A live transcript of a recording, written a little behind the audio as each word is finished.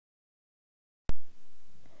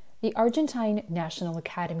The Argentine National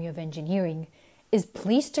Academy of Engineering is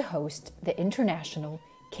pleased to host the International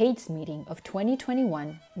Caets meeting of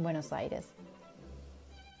 2021 in Buenos Aires.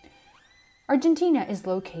 Argentina is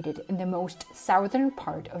located in the most southern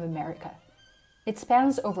part of America. It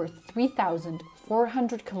spans over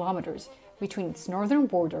 3,400 kilometers between its northern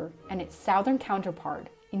border and its southern counterpart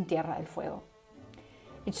in Tierra del Fuego.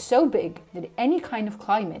 It's so big that any kind of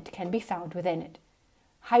climate can be found within it.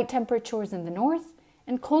 High temperatures in the north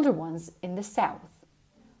and colder ones in the south.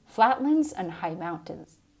 Flatlands and high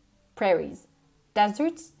mountains. Prairies,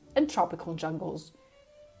 deserts and tropical jungles.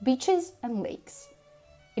 Beaches and lakes.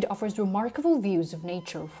 It offers remarkable views of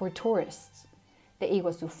nature for tourists. The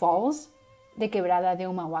Iguazu Falls, the Quebrada de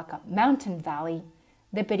Humahuaca Mountain Valley,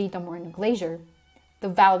 the Perito Moreno Glacier, the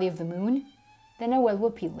Valley of the Moon, the Nahuel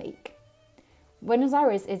Huapi Lake. Buenos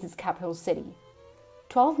Aires is its capital city.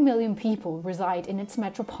 12 million people reside in its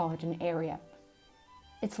metropolitan area.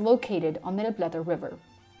 It's located on the Plata River,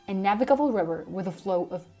 a navigable river with a flow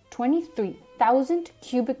of 23,000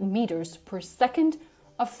 cubic meters per second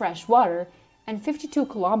of fresh water and 52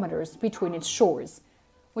 kilometers between its shores,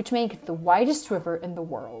 which make it the widest river in the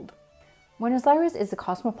world. Buenos Aires is a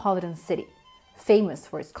cosmopolitan city, famous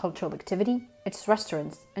for its cultural activity, its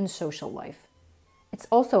restaurants, and social life. It's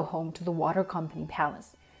also home to the Water Company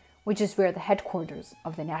Palace, which is where the headquarters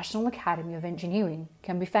of the National Academy of Engineering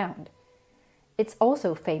can be found. It's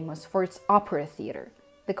also famous for its opera theater,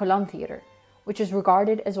 the Colón Theater, which is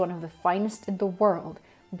regarded as one of the finest in the world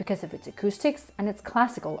because of its acoustics and its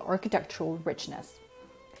classical architectural richness.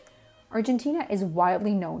 Argentina is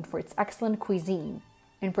widely known for its excellent cuisine,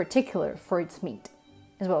 in particular for its meat,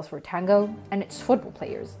 as well as for tango and its football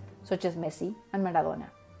players, such as Messi and Maradona.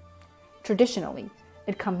 Traditionally,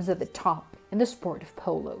 it comes at the top in the sport of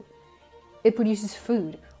polo. It produces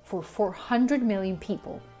food for 400 million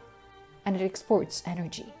people, and it exports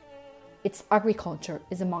energy. Its agriculture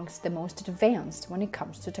is amongst the most advanced when it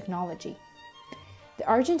comes to technology. The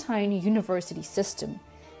Argentine university system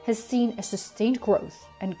has seen a sustained growth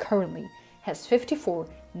and currently has 54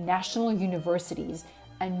 national universities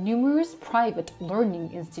and numerous private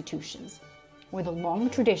learning institutions, with a long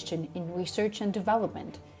tradition in research and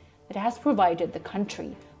development that has provided the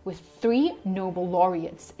country with 3 Nobel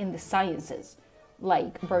laureates in the sciences,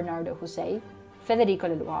 like Bernardo José, Federico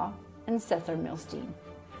Leloir, and Cesar Milstein.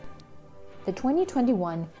 The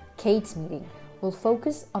 2021 Caets meeting will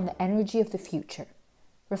focus on the energy of the future,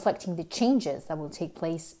 reflecting the changes that will take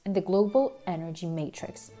place in the global energy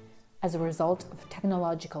matrix as a result of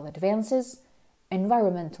technological advances,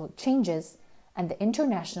 environmental changes, and the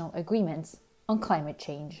international agreements on climate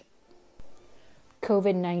change.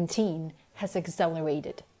 COVID-19 has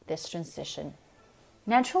accelerated this transition.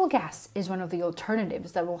 Natural gas is one of the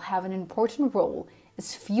alternatives that will have an important role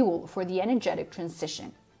as fuel for the energetic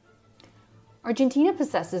transition. Argentina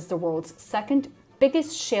possesses the world's second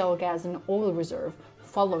biggest shale gas and oil reserve,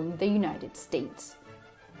 following the United States.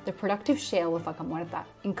 The productive shale of Vaca Muerta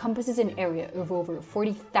encompasses an area of over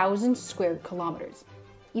 40,000 square kilometers,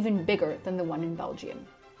 even bigger than the one in Belgium.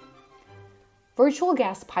 Virtual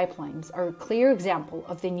gas pipelines are a clear example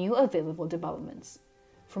of the new available developments.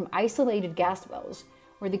 From isolated gas wells,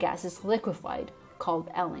 where the gas is liquefied, called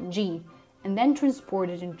LNG, and then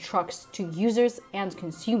transported in trucks to users and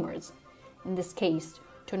consumers, in this case,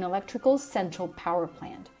 to an electrical central power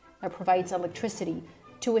plant that provides electricity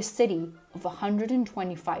to a city of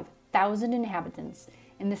 125,000 inhabitants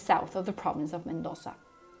in the south of the province of Mendoza.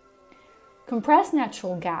 Compressed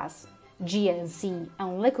natural gas, GNC,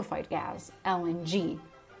 and liquefied gas, LNG,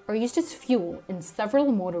 are used as fuel in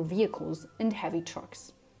several motor vehicles and heavy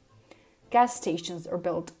trucks. Gas stations are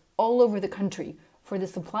built all over the country for the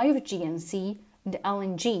supply of GNC and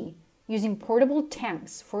LNG, using portable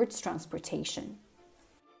tanks for its transportation.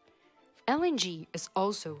 LNG is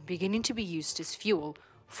also beginning to be used as fuel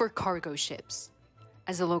for cargo ships.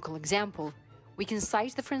 As a local example, we can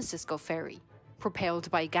cite the Francisco Ferry, propelled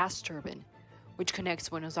by a gas turbine, which connects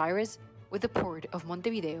Buenos Aires with the port of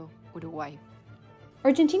Montevideo, Uruguay.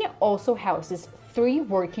 Argentina also houses 3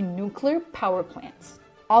 working nuclear power plants,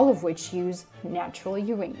 all of which use natural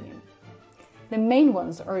uranium. The main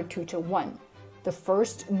ones are Atucha 1, the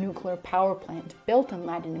first nuclear power plant built in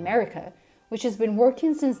Latin America, which has been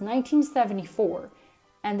working since 1974,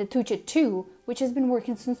 and the Atucha 2, which has been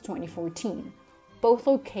working since 2014, both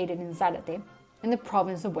located in Zárate, in the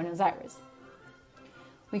province of Buenos Aires.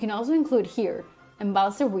 We can also include here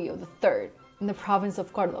Embalse Rio III, in the province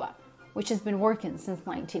of Córdoba, which has been working since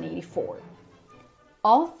 1984.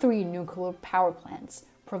 All 3 nuclear power plants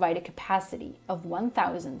provide a capacity of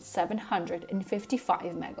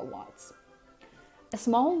 1,755 megawatts. A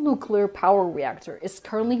small nuclear power reactor is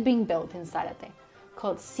currently being built in Zárate,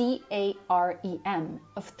 called CAREM,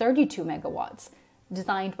 of 32 megawatts,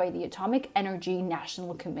 designed by the Atomic Energy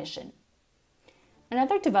National Commission.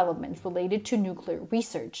 Another development related to nuclear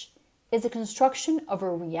research is the construction of a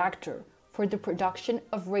reactor for the production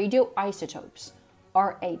of radioisotopes,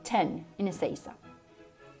 Ra-10, in Ezeiza.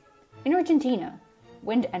 In Argentina,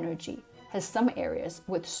 wind energy has some areas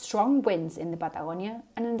with strong winds in the Patagonia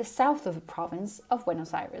and in the south of the province of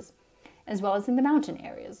Buenos Aires, as well as in the mountain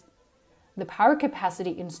areas. The power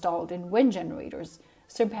capacity installed in wind generators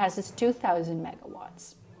surpasses 2,000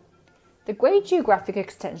 megawatts. The great geographic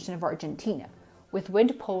extension of Argentina, with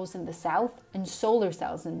wind poles in the south and solar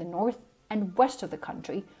cells in the north and west of the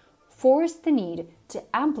country, forced the need to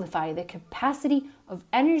amplify the capacity of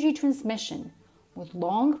energy transmission with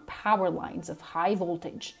long power lines of high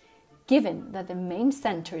voltage, given that the main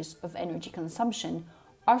centers of energy consumption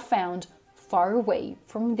are found far away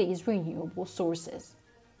from these renewable sources.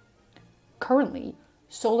 Currently,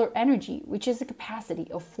 solar energy reaches a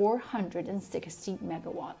capacity of 460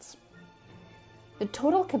 megawatts. The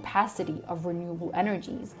total capacity of renewable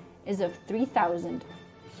energies is of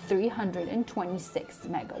 3,326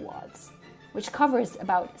 megawatts, which covers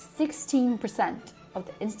about 16% of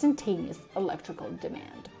the instantaneous electrical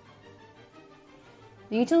demand.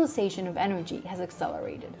 The utilization of energy has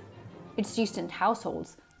accelerated. It's used in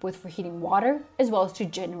households, both for heating water as well as to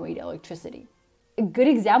generate electricity. A good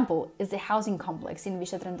example is the housing complex in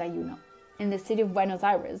Villa 31, in the city of Buenos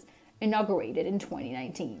Aires, inaugurated in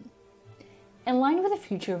 2019. In line with the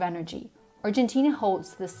future of energy, Argentina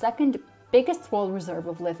holds the second biggest world reserve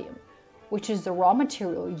of lithium, which is the raw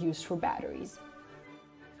material used for batteries.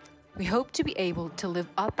 We hope to be able to live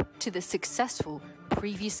up to the successful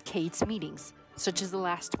previous Caets meetings, such as the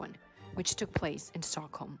last one, which took place in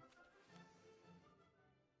Stockholm.